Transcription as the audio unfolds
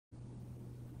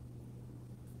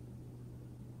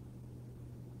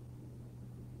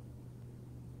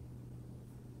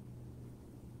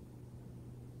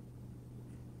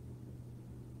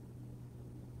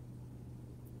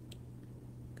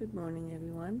Good morning,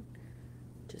 everyone.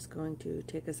 Just going to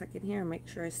take a second here and make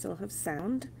sure I still have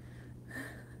sound.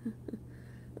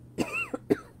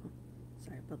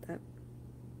 Sorry about that.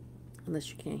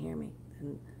 Unless you can't hear me,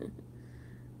 then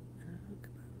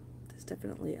there's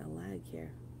definitely a lag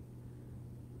here.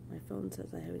 My phone says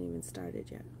I haven't even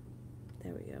started yet.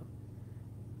 There we go.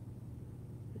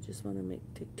 I just want to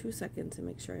take 2 seconds and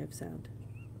make sure I have sound.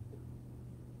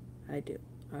 I do.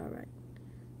 All right.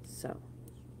 So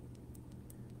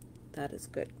that is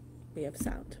good. We have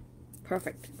sound.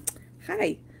 Perfect.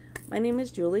 Hi, my name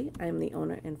is Julie. I'm the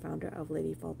owner and founder of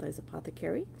Lady Faltey's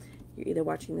Apothecary. You're either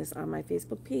watching this on my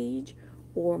Facebook page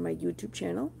or my YouTube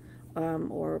channel,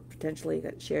 or potentially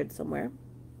got shared somewhere.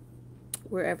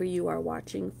 Wherever you are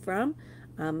watching from,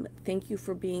 thank you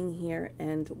for being here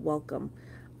and welcome.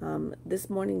 This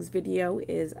morning's video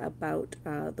is about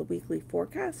the weekly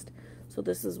forecast. So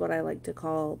this is what I like to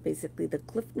call basically the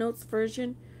Cliff Notes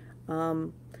version.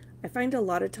 I find a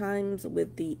lot of times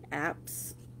with the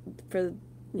apps for,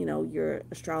 your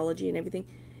astrology and everything,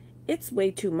 it's way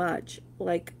too much.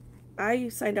 Like, I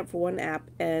signed up for one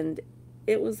app and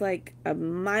it was like a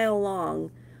mile long,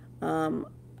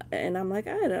 and I'm like,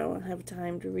 I don't have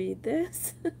time to read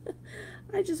this.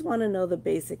 I just want to know the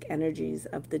basic energies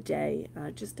of the day,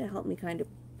 just to help me kind of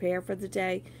prepare for the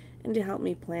day and to help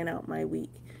me plan out my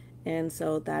week. And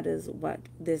so that is what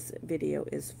this video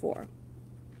is for.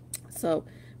 So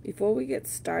before we get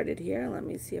started here, let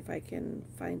me see if I can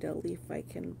find a leaf I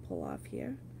can pull off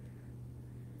here.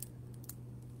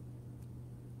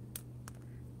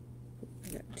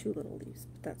 I got 2 little leaves,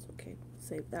 but that's okay. We'll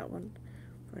save that one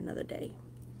for another day.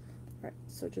 All right,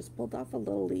 so just pulled off a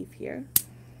little leaf here.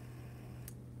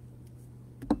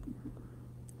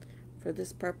 For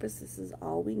this purpose, this is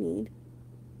all we need.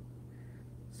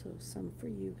 So some for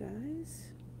you guys.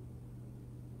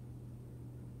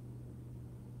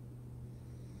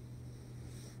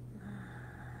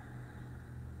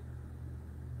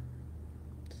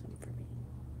 Some for me.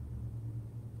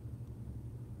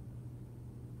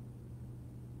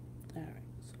 All right,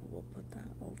 so we'll put that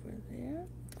over there.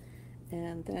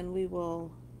 And then we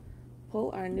will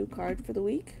pull our new card for the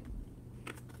week.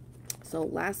 So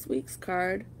last week's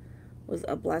card was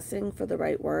a blessing for the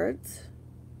right words.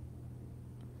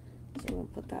 So we'll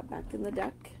put that back in the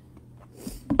deck.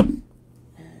 And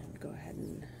go ahead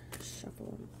and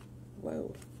shuffle them.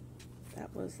 Whoa,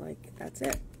 that was like, that's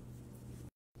it.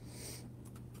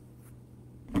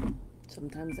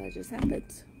 Sometimes that just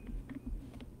happens.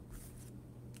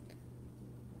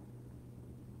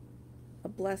 A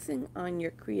blessing on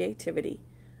your creativity.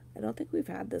 I don't think we've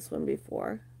had this one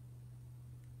before.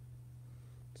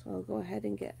 So I'll go ahead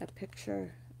and get a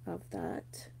picture of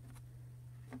that.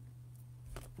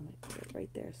 I'm going to put it right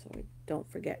there so I don't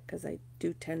forget, because I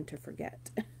do tend to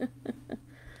forget.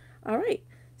 All right,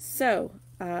 so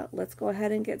let's go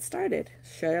ahead and get started.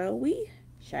 Shall we?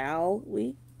 Shall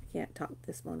we? I can't talk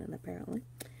this morning, apparently.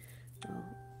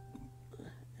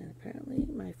 And apparently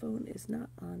my phone is not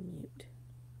on mute.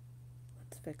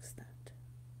 Let's fix that.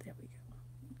 There we go.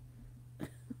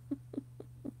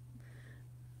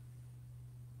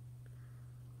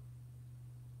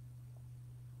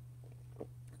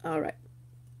 All right,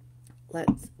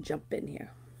 let's jump in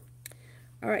here.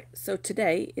 All right, so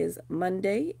today is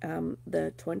Monday,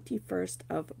 the 21st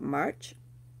of March,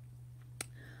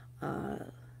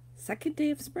 second day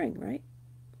of spring, right?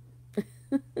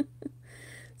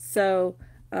 So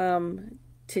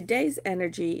today's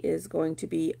energy is going to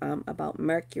be about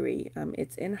Mercury.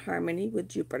 It's in harmony with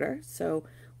Jupiter, so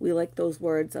we like those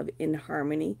words of in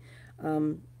harmony.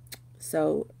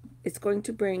 So it's going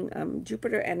to bring,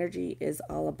 Jupiter energy is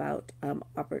all about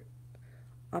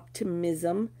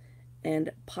optimism and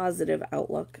positive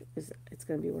outlook. It's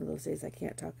going to be one of those days I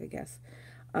can't talk, I guess.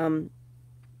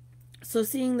 So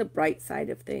seeing the bright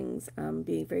side of things,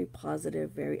 being very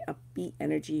positive, very upbeat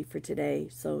energy for today.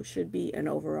 So should be an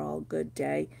overall good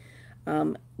day.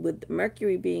 With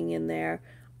Mercury being in there,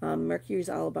 Mercury is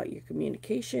all about your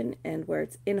communication, and where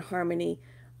it's in harmony,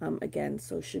 again,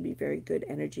 so should be very good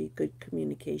energy, good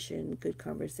communication, good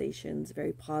conversations,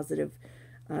 very positive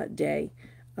day.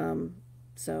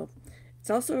 So it's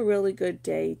also a really good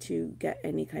day to get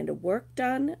any kind of work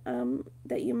done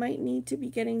that you might need to be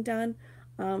getting done,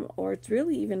 or it's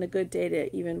really even a good day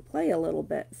to even play a little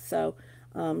bit. So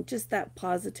just that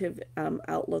positive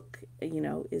outlook,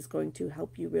 is going to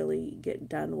help you really get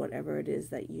done whatever it is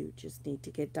that you just need to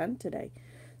get done today.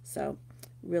 So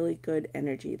really good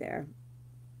energy there.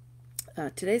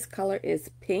 Today's color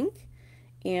is pink,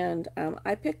 and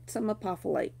I picked some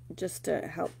apophyllite just to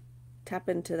help tap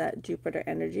into that Jupiter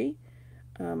energy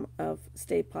of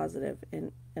stay positive.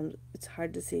 And and it's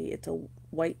hard to see. It's a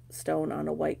white stone on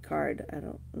a white card. I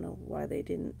don't know why they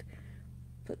didn't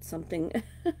put something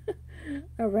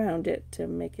around it to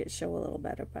make it show a little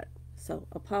better, but so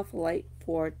a powerful light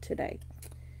for today.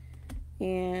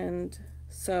 And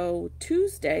so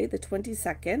Tuesday, the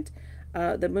 22nd,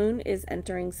 the moon is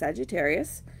entering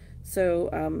Sagittarius.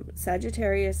 So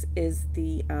Sagittarius is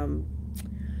the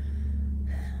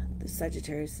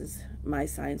Sagittarius is my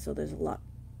sign, so there's a lot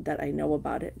that I know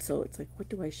about it. So it's like, what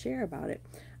do I share about it?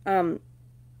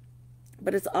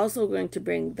 But it's also going to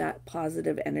bring that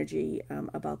positive energy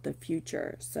about the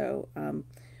future. So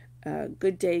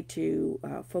good day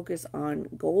to focus on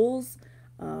goals,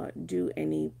 do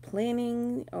any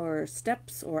planning or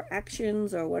steps or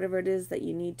actions or whatever it is that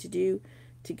you need to do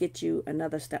to get you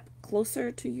another step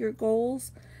closer to your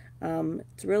goals.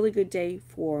 It's a really good day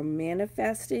for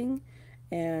manifesting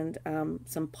and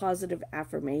some positive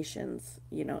affirmations,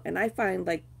 you know. And I find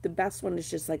like the best one is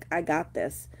just like, I got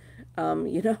this.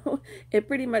 You know, it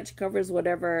pretty much covers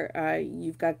whatever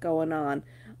you've got going on,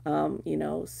 you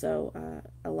know. So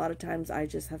a lot of times I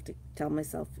just have to tell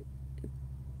myself,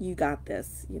 you got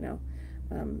this, you know.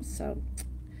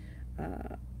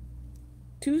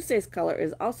 Tuesday's color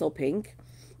is also pink,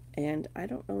 and I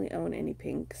don't really own any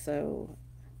pink, so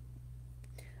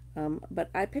but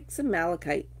I picked some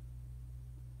malachite,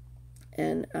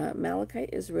 and malachite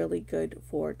is really good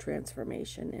for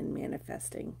transformation and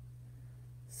manifesting.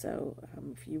 So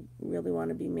if you really want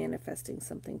to be manifesting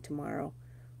something tomorrow,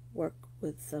 work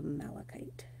with some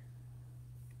malachite.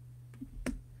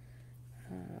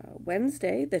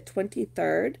 Wednesday, the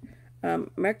 23rd,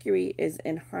 Mercury is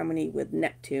in harmony with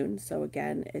Neptune. So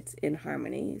again, it's in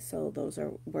harmony. So those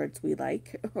are words we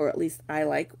like, or at least I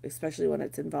like, especially when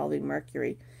it's involving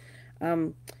Mercury.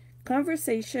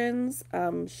 Conversations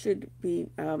should be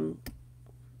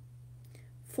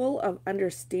full of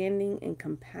understanding and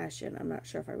compassion. I'm not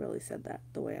sure if I really said that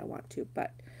the way I want to,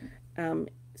 but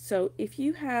so if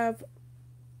you have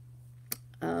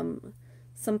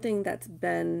something that's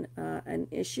been an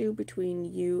issue between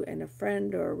you and a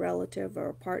friend or a relative or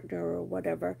a partner or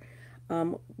whatever,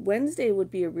 Wednesday would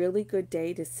be a really good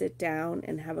day to sit down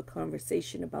and have a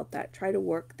conversation about that. Try to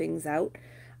work things out,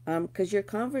 because your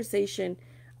conversation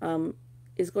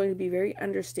is going to be very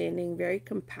understanding, very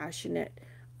compassionate,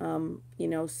 you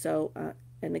know. So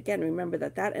and again, remember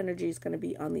that that energy is going to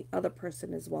be on the other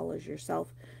person as well as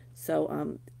yourself.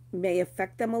 So may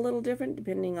affect them a little different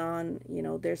depending on, you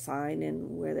know, their sign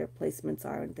and where their placements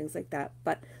are and things like that.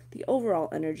 But the overall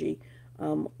energy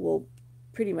will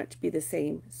pretty much be the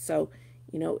same. So,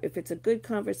 you know, if it's a good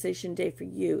conversation day for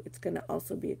you, it's going to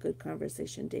also be a good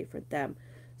conversation day for them.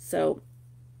 So,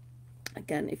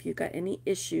 again, if you've got any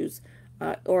issues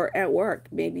or at work,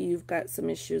 maybe you've got some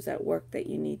issues at work that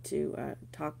you need to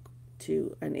talk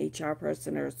to an HR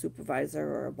person or a supervisor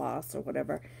or a boss or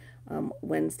whatever,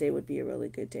 Wednesday would be a really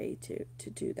good day to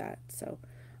do that. So,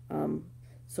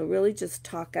 so really just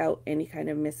talk out any kind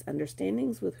of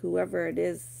misunderstandings with whoever it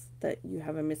is that you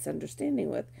have a misunderstanding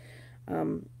with.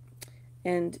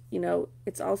 And, you know,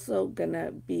 it's also going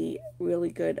to be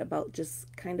really good about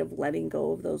just kind of letting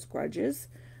go of those grudges,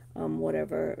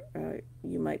 whatever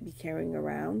you might be carrying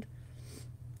around.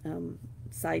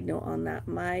 Side note on that,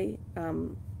 my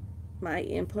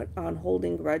input on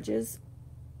holding grudges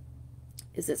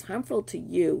is it's harmful to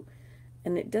you,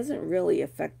 and it doesn't really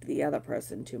affect the other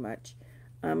person too much.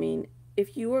 I mean,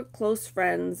 if you were close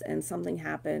friends and something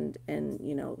happened and,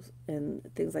 you know, and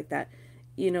things like that,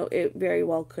 you know, it very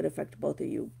well could affect both of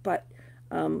you. But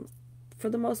for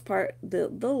the most part, the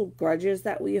little grudges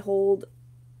that we hold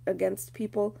against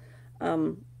people,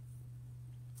 9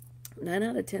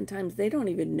 out of 10 times, they don't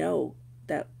even know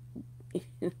that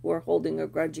we're holding a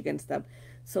grudge against them.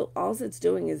 So all it's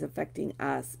doing is affecting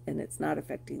us, and it's not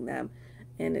affecting them.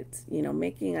 And it's, you know,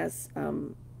 making us,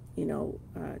 you know,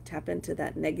 tap into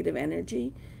that negative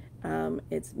energy.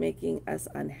 It's making us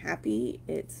unhappy.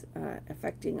 It's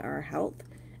affecting our health.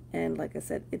 And like I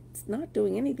said, it's not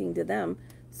doing anything to them.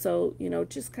 So, you know,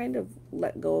 just kind of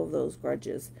let go of those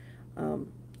grudges.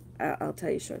 I'll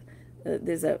tell you short.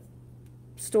 There's a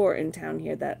store in town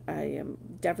here that I am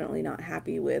definitely not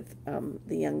happy with,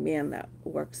 the young man that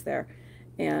works there.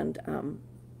 And,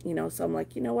 you know, so I'm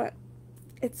like, you know what?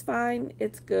 It's fine.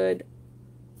 It's good.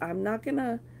 I'm not going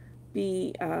to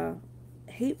be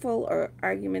hateful or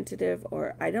argumentative,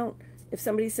 or I don't, if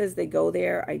somebody says they go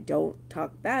there, I don't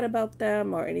talk bad about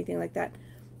them or anything like that,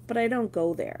 but I don't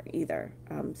go there either.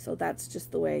 So that's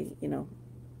just the way, you know,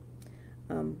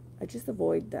 I just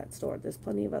avoid that store. There's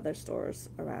plenty of other stores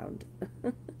around.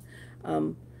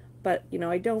 But, you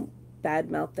know, I don't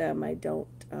badmouth them. I don't,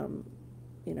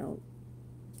 you know,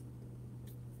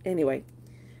 Anyway,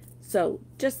 so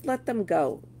just let them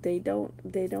go. They don't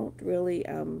really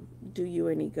do you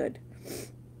any good.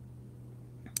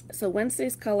 So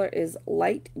Wednesday's color is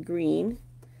light green,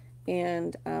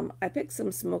 and I picked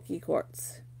some smoky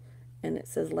quartz, and it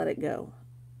says let it go.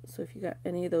 So if you got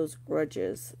any of those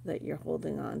grudges that you're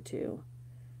holding on to,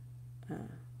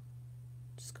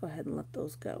 just go ahead and let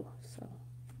those go. So,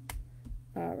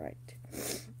 all right.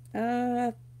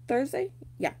 Thursday?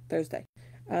 Yeah, Thursday.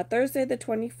 Thursday the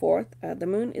 24th, the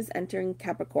moon is entering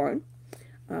Capricorn.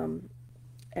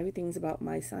 Everything's about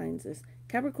my signs.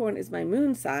 Capricorn is my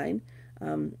moon sign.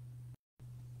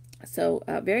 So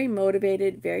very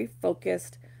motivated, very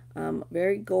focused,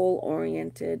 very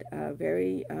goal-oriented,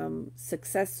 very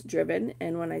success-driven.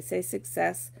 And when I say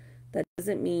success, that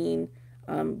doesn't mean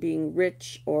being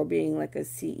rich or being like a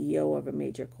CEO of a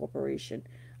major corporation.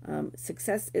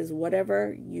 Success is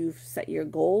whatever you've set your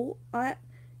goal at,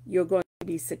 you're going to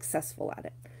be successful at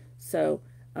it. So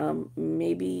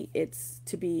maybe it's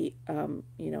to be,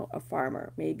 a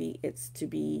farmer. Maybe it's to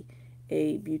be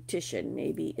a beautician.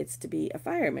 Maybe it's to be a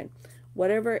fireman.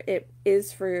 Whatever it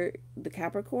is for the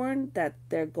Capricorn that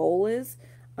their goal is,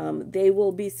 they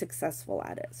will be successful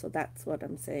at it. So that's what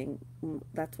I'm saying.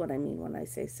 That's what I mean when I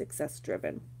say success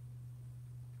driven.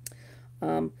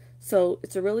 So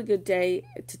it's a really good day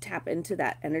to tap into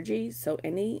that energy. So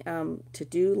any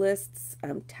to-do lists,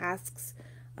 tasks,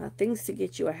 things to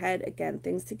get you ahead, again,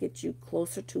 things to get you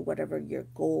closer to whatever your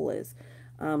goal is.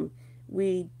 I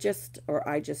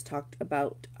just talked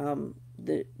about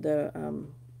the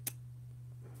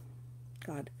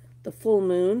full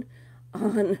moon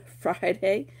on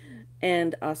Friday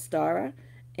and Ostara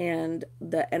and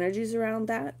the energies around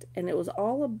that, and it was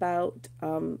all about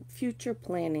future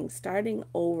planning, starting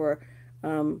over,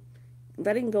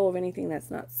 letting go of anything that's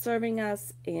not serving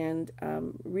us, and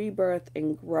rebirth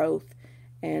and growth.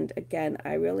 And again,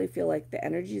 I really feel like the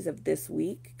energies of this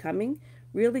week coming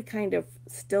really kind of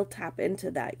still tap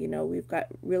into that. We've got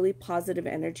really positive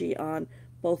energy on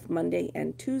both Monday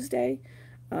and Tuesday.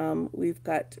 We've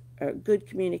got good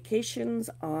communications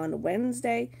on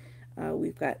Wednesday.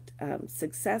 We've got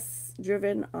success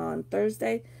driven on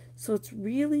Thursday. So it's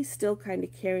really still kind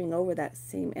of carrying over that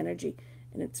same energy.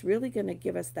 And it's really going to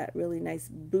give us that really nice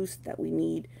boost that we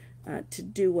need to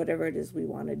do whatever it is we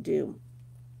want to do.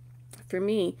 For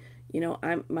me,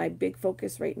 my big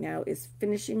focus right now is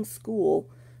finishing school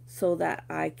so that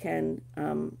I can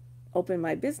open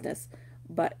my business.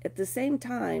 But at the same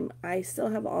time, I still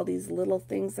have all these little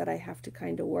things that I have to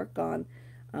kind of work on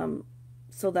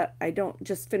so that I don't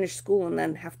just finish school and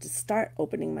then have to start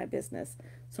opening my business.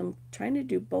 So I'm trying to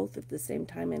do both at the same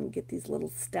time and get these little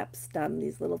steps done,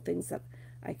 these little things that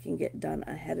I can get done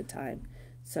ahead of time.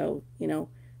 So,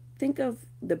 think of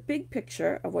the big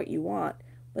picture of what you want,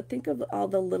 but think of all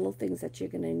the little things that you're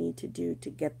going to need to do to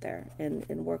get there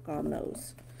and work on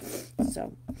those.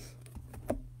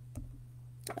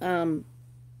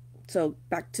 So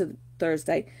back to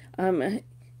Thursday.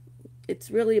 It's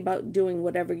really about doing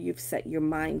whatever you've set your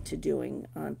mind to doing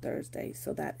on Thursday.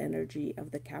 So that energy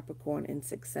of the Capricorn and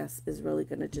success is really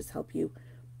going to just help you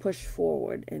push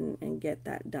forward and get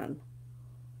that done.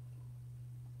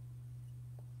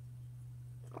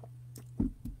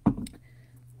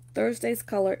 Thursday's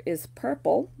color is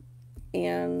purple,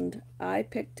 and I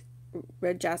picked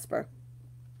red jasper.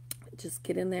 Just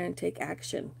get in there and take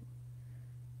action.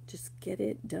 Just get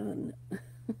it done.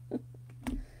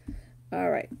 All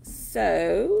right,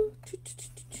 so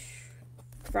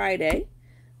Friday,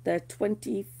 the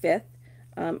 25th,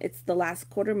 it's the last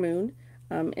quarter moon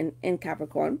in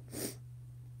Capricorn.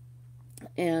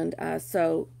 And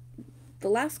so the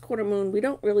last quarter moon, we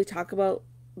don't really talk about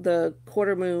the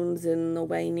quarter moons and the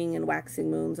waning and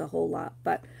waxing moons a whole lot,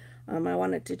 but I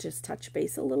wanted to just touch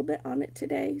base a little bit on it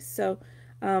today. So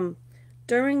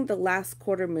during the last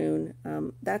quarter moon,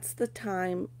 that's the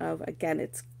time of, again,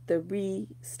 it's the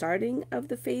restarting of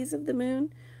the phase of the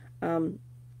moon.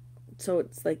 So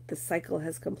it's like the cycle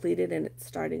has completed and it's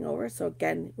starting over. So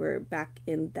again, we're back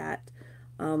in that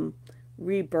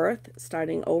rebirth,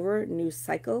 starting over, new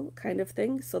cycle kind of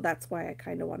thing. So that's why I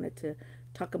kind of wanted to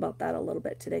talk about that a little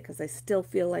bit today, because I still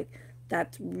feel like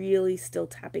that's really still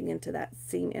tapping into that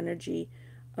same energy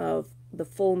of the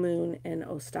full moon and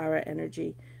Ostara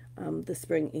energy, the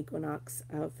spring equinox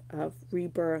of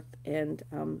rebirth and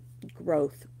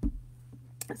growth.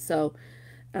 So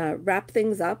wrap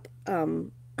things up,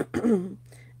 and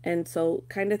so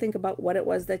kind of think about what it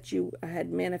was that you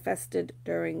had manifested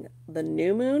during the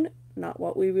new moon, not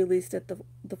what we released at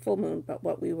the full moon, but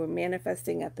what we were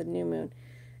manifesting at the new moon,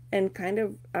 and kind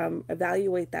of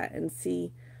evaluate that and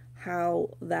see how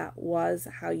that was,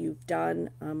 how you've done,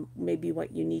 maybe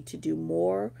what you need to do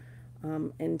more,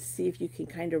 and see if you can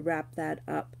kind of wrap that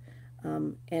up.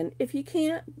 And if you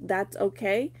can't, that's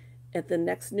okay. At the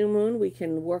next new moon, we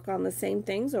can work on the same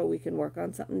things, or we can work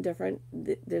on something different.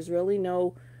 There's really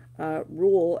no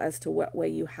rule as to what way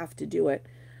you have to do it.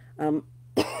 But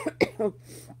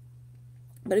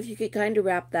if you could kind of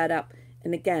wrap that up,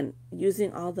 and again,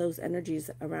 using all those energies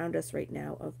around us right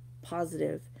now of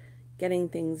positive, getting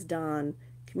things done,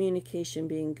 communication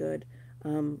being good,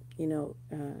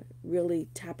 really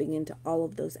tapping into all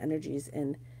of those energies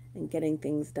and getting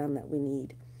things done that we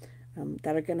need,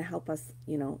 that are going to help us,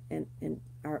 in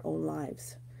our own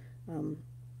lives.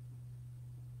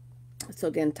 So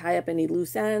again, tie up any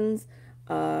loose ends,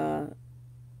 yeah,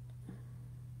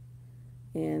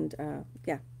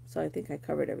 so I think I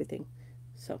covered everything.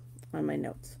 So on my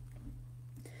notes.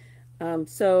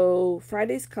 So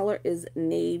Friday's color is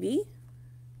navy,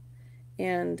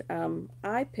 and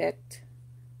I picked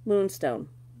moonstone.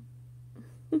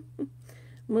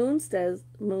 Moonstone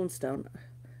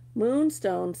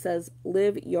says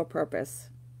live your purpose.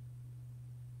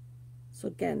 So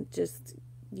again, just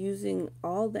using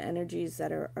all the energies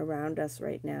that are around us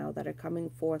right now, that are coming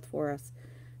forth for us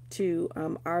to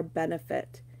our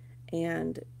benefit,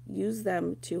 and use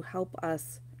them to help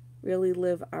us really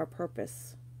live our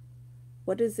purpose.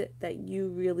 What is it that you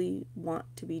really want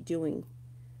to be doing?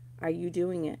 Are you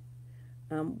doing it?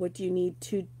 What do you need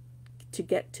to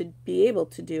get to be able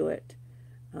to do it?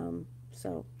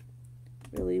 So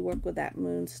really work with that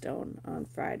moonstone on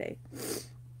Friday.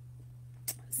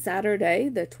 Saturday,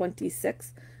 the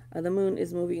 26th, the moon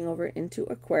is moving over into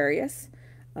Aquarius.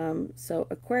 So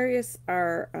Aquarius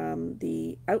are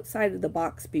the outside of the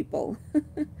box people.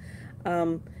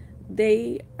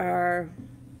 They are,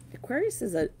 Aquarius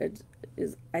is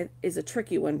a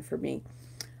tricky one for me.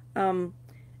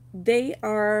 They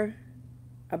are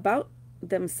about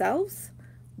themselves,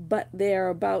 but they are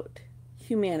about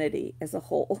humanity as a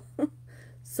whole.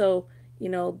 So,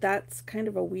 that's kind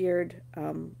of a weird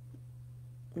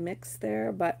mix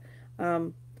there, but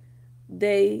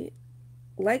they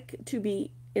like to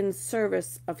be in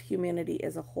service of humanity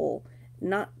as a whole.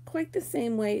 Not quite the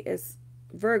same way as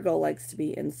Virgo likes to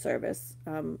be in service.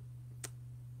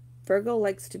 Virgo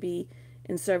likes to be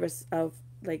in service of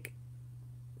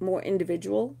more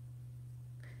individual,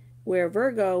 where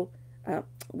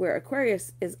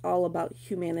Aquarius is all about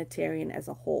humanitarian as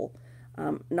a whole.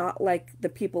 Not like the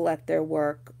people at their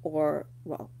work, or,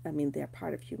 they're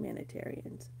part of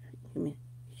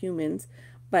humans,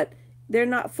 but they're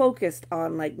not focused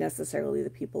on necessarily the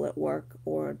people at work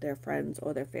or their friends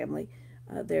or their family.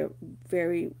 They're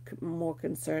very more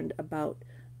concerned about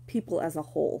people as a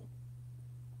whole.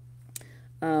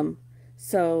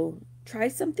 So try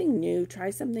something new, try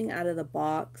something out of the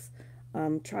box,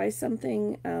 try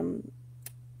something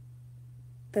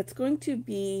that's going to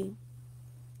be,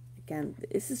 again,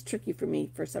 this is tricky for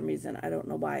me for some reason. I don't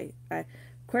know why.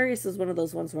 Aquarius is one of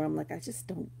those ones where I'm like, I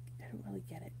don't really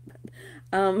get it.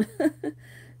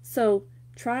 So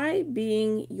try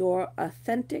being your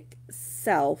authentic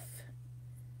self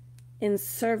in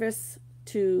service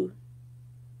to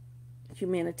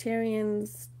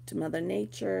humanitarians, to Mother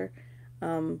Nature.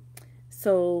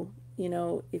 So,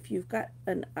 if you've got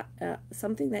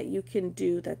something that you can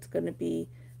do that's going to be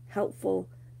helpful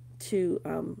to,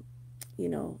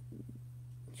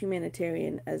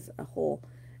 humanitarian as a whole.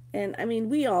 And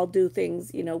we all do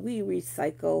things, we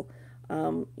recycle,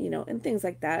 and things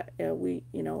like that. I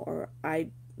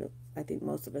think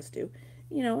most of us do,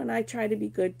 and I try to be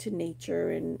good to nature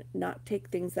and not take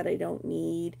things that I don't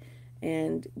need,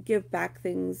 and give back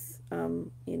things,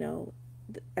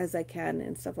 as I can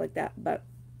and stuff like that. But,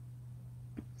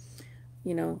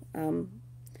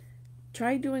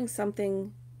 try doing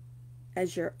something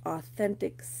as your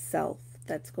authentic self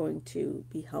that's going to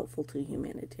be helpful to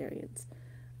humanitarians,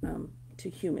 to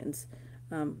humans.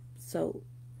 So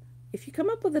if you come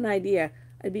up with an idea,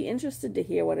 I'd be interested to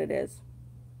hear what it is.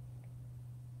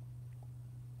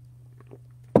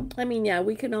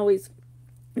 We can always,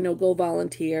 go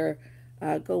volunteer,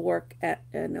 go work at,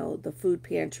 the food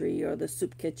pantry or the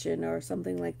soup kitchen or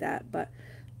something like that. But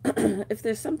if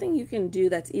there's something you can do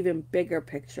that's even bigger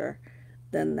picture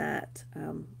than that,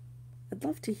 I'd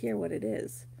love to hear what it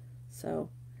is. So,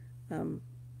 but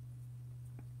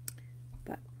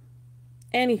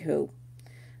anywho,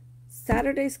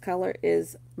 Saturday's color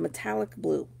is metallic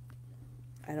blue.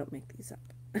 I don't make these up.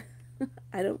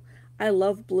 I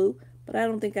love blue, but I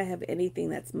don't think I have anything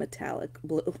that's metallic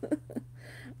blue.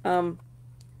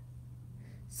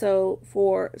 So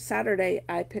for Saturday,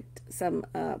 I picked some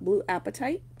blue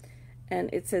apatite, and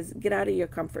it says get out of your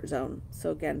comfort zone. So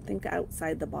again, think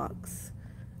outside the box.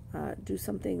 Do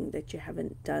something that you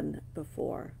haven't done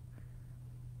before.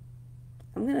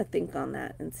 I'm going to think on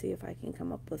that and see if I can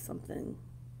come up with something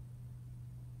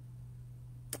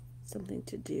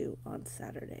to do on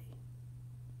Saturday.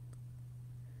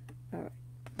 All right.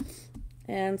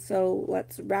 And so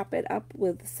let's wrap it up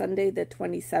with Sunday the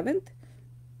 27th.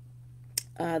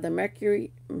 The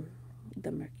Mercury,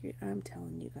 I'm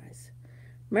telling you guys,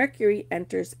 Mercury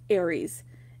enters Aries,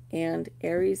 and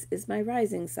Aries is my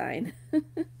rising sign.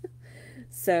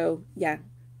 So yeah,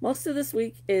 most of this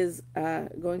week is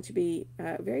going to be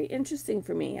very interesting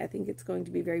for me. I think it's going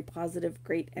to be very positive,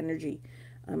 great energy.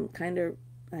 I'm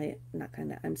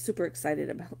super excited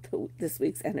about this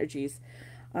week's energies.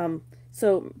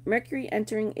 So Mercury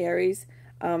entering Aries,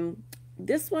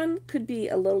 this one could be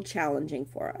a little challenging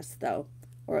for us though,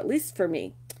 or at least for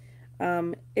me.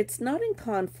 It's not in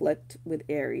conflict with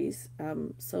Aries,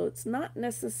 so it's not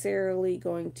necessarily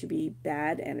going to be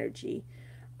bad energy.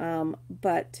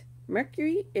 But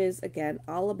Mercury is, again,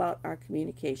 all about our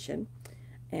communication,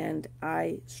 and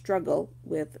I struggle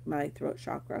with my throat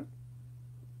chakra.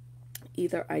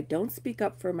 Either I don't speak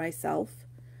up for myself,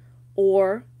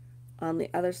 or on the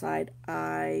other side,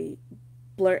 I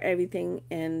blur everything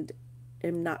and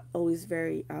am not always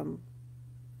very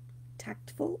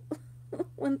tactful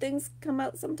when things come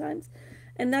out sometimes.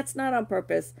 And that's not on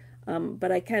purpose,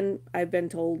 but I've been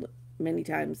told many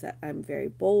times that I'm very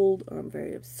bold, or I'm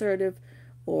very assertive,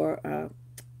 or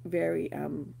very,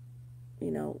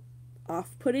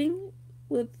 off-putting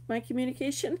with my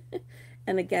communication.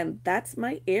 And again, that's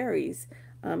my Aries.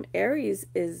 Aries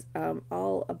is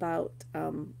all about,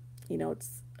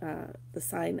 it's the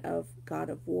sign of God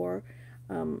of War.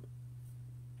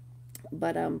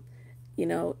 But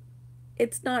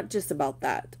it's not just about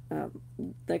that.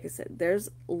 Like I said, there's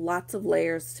lots of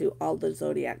layers to all the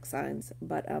zodiac signs,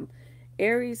 but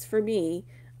Aries for me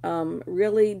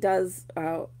really does,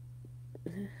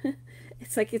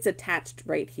 it's like it's attached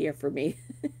right here for me,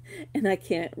 and I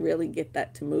can't really get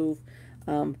that to move.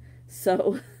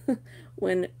 So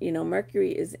when,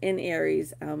 Mercury is in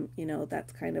Aries,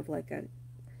 that's kind of like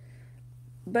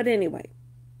but anyway,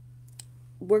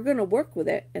 we're going to work with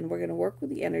it, and we're going to work with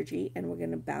the energy, and we're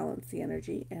going to balance the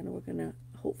energy, and we're going to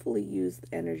hopefully use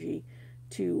the energy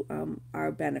to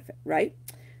our benefit, right?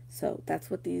 So that's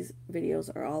what these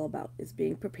videos are all about, is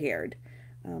being prepared.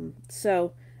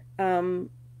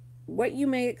 What you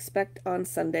may expect on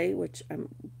Sunday, which I'm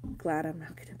glad I'm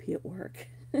not going to be at work.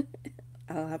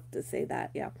 I'll have to say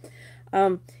that, yeah.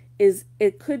 Is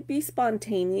it could be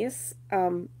spontaneous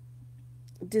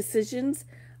decisions,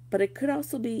 but it could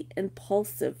also be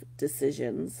impulsive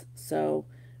decisions. So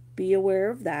be aware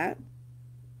of that.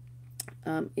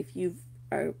 If you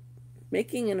are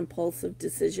making an impulsive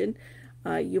decision,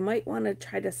 you might want to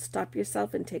try to stop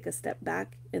yourself and take a step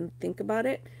back and think about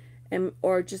it,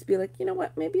 or just be like, you know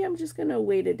what, maybe I'm just going to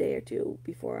wait a day or two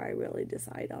before I really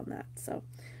decide on that. So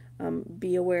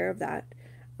be aware of that.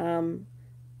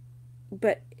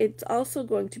 But it's also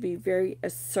going to be very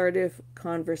assertive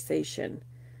conversation.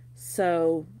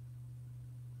 So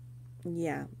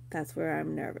yeah, that's where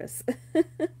I'm nervous.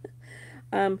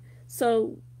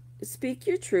 So speak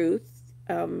your truth,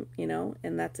 and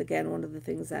that's, again, one of the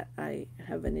things that I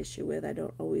have an issue with. I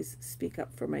don't always speak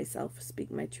up for myself,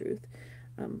 speak my truth.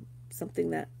 Something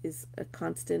that is a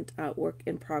constant work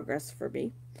in progress for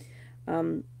me.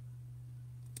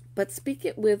 But speak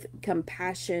it with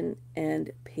compassion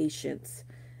and patience.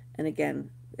 And again,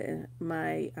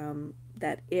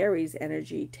 that Aries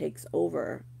energy takes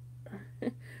over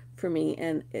for me,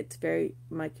 and it's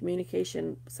my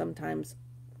communication sometimes,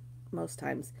 most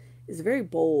times, is very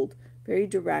bold, very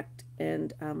direct,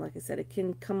 and like I said, it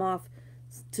can come off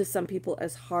to some people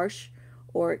as harsh,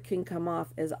 or it can come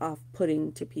off as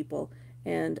off-putting to people,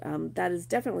 and that is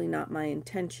definitely not my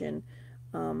intention.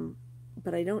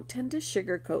 But I don't tend to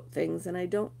sugarcoat things, and I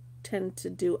don't tend to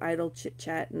do idle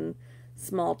chit-chat and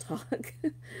small talk.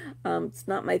 It's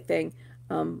not my thing.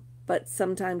 But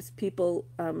sometimes people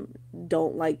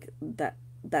don't like that.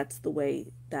 That's the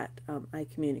way that I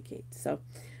communicate. So,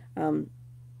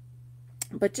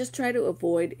 but just try to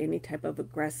avoid any type of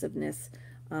aggressiveness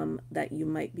that you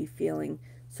might be feeling.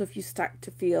 So if you start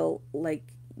to feel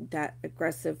like that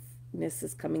aggressiveness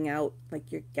is coming out,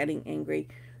 like you're getting angry,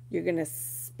 you're going to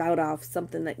spout off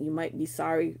something that you might be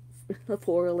sorry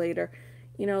for later,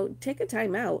 take a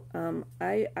time out.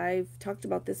 I've talked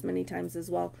about this many times as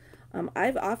well.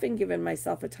 I've often given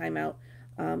myself a timeout,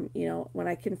 when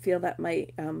I can feel that my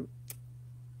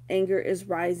anger is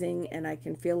rising, and I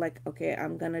can feel like, okay,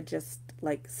 I'm going to just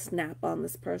like snap on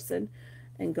this person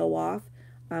and go off.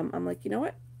 I'm like, you know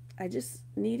what? I just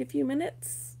need a few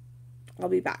minutes. I'll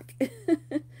be back.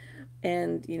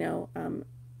 And,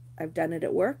 I've done it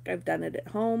at work. I've done it at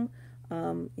home.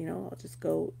 I'll just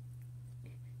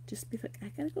be like,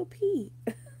 I gotta go pee.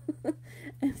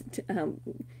 And,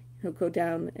 go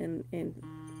down and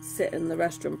sit in the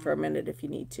restroom for a minute if you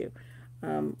need to.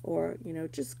 Or,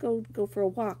 just go for a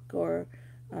walk, or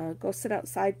go sit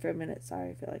outside for a minute.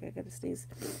 Sorry, I feel like I gotta sneeze.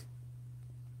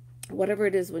 Whatever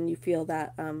it is, when you feel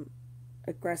that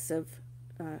aggressive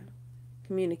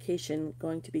communication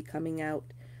going to be coming out,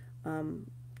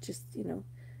 just,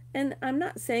 and I'm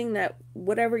not saying that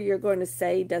whatever you're going to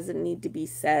say doesn't need to be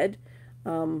said,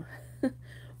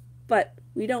 but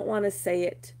we don't want to say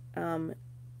it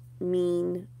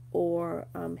mean or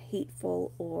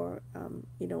hateful or,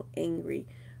 angry,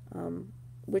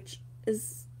 which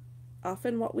is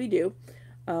often what we do.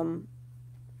 I'm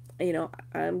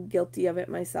guilty of it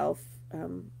myself.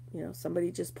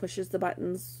 Somebody just pushes the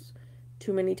buttons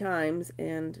too many times,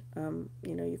 and,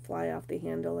 you fly off the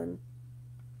handle and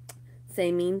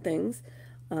say mean things.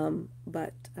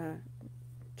 But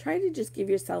try to just give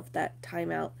yourself that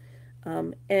timeout.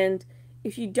 And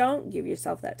if you don't give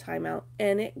yourself that timeout,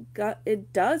 and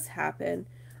it does happen,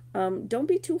 don't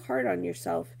be too hard on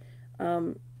yourself.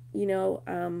 I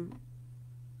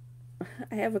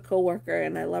have a coworker,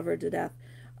 and I love her to death,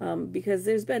 because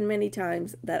there's been many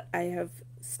times that I have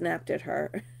snapped at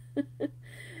her,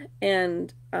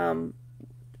 and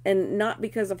not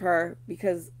because of her,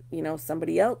 because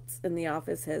somebody else in the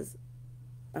office has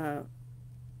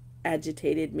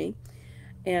agitated me,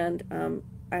 and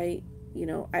I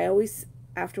always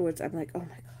afterwards I'm like, oh my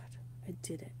God, I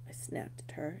did it. I snapped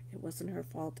at her. It wasn't her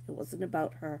fault. It wasn't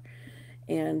about her.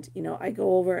 And I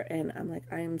go over and I'm like,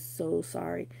 I am so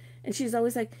sorry. And she's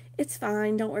always like, it's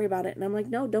fine, don't worry about it. And I'm like,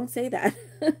 no, don't say that.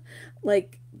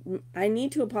 Like, I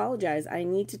need to apologize. I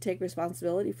need to take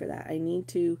responsibility for that. I need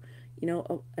to,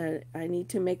 I need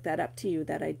to make that up to you,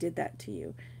 that I did that to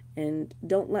you. And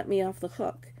don't let me off the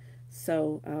hook.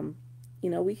 So,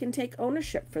 we can take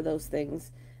ownership for those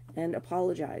things and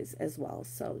apologize as well.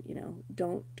 So,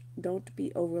 don't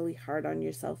be overly hard on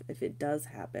yourself if it does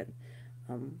happen.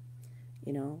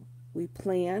 We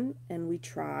plan and we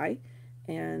try,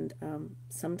 and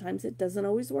sometimes it doesn't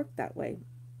always work that way.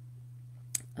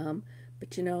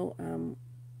 But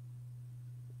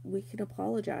we can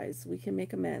apologize. We can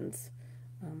make amends.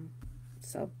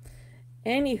 So,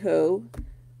 anywho,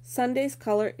 Sunday's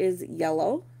color is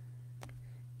yellow,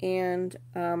 and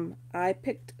I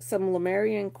picked some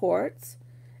Lemurian quartz,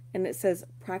 and it says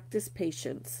practice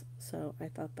patience. So I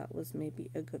thought that was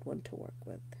maybe a good one to work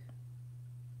with.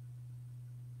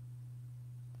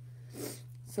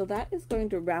 So that is going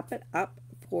to wrap it up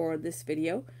for this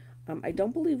video. I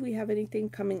don't believe we have anything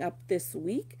coming up this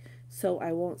week, so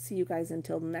I won't see you guys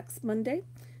until next Monday.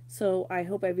 So I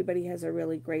hope everybody has a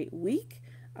really great week.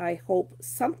 I hope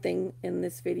something in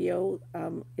this video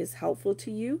is helpful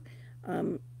to you.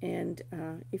 And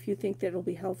if you think that it'll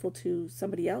be helpful to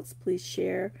somebody else, please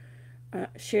share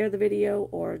the video,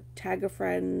 or tag a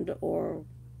friend, or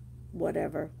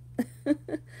whatever.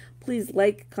 Please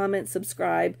like, comment,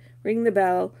 subscribe, ring the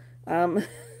bell,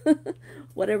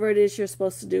 whatever it is you're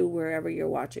supposed to do wherever you're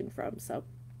watching from. So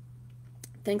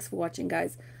thanks for watching,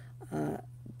 guys.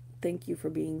 Thank you for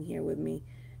being here with me,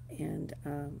 and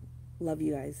love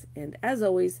you guys. And as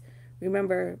always,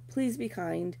 remember, please be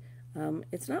kind.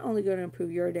 It's not only going to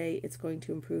improve your day, it's going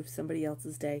to improve somebody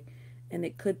else's day, and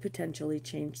it could potentially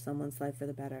change someone's life for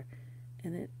the better.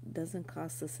 And it doesn't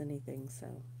cost us anything,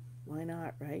 so why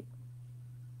not, right?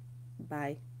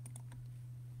 Bye.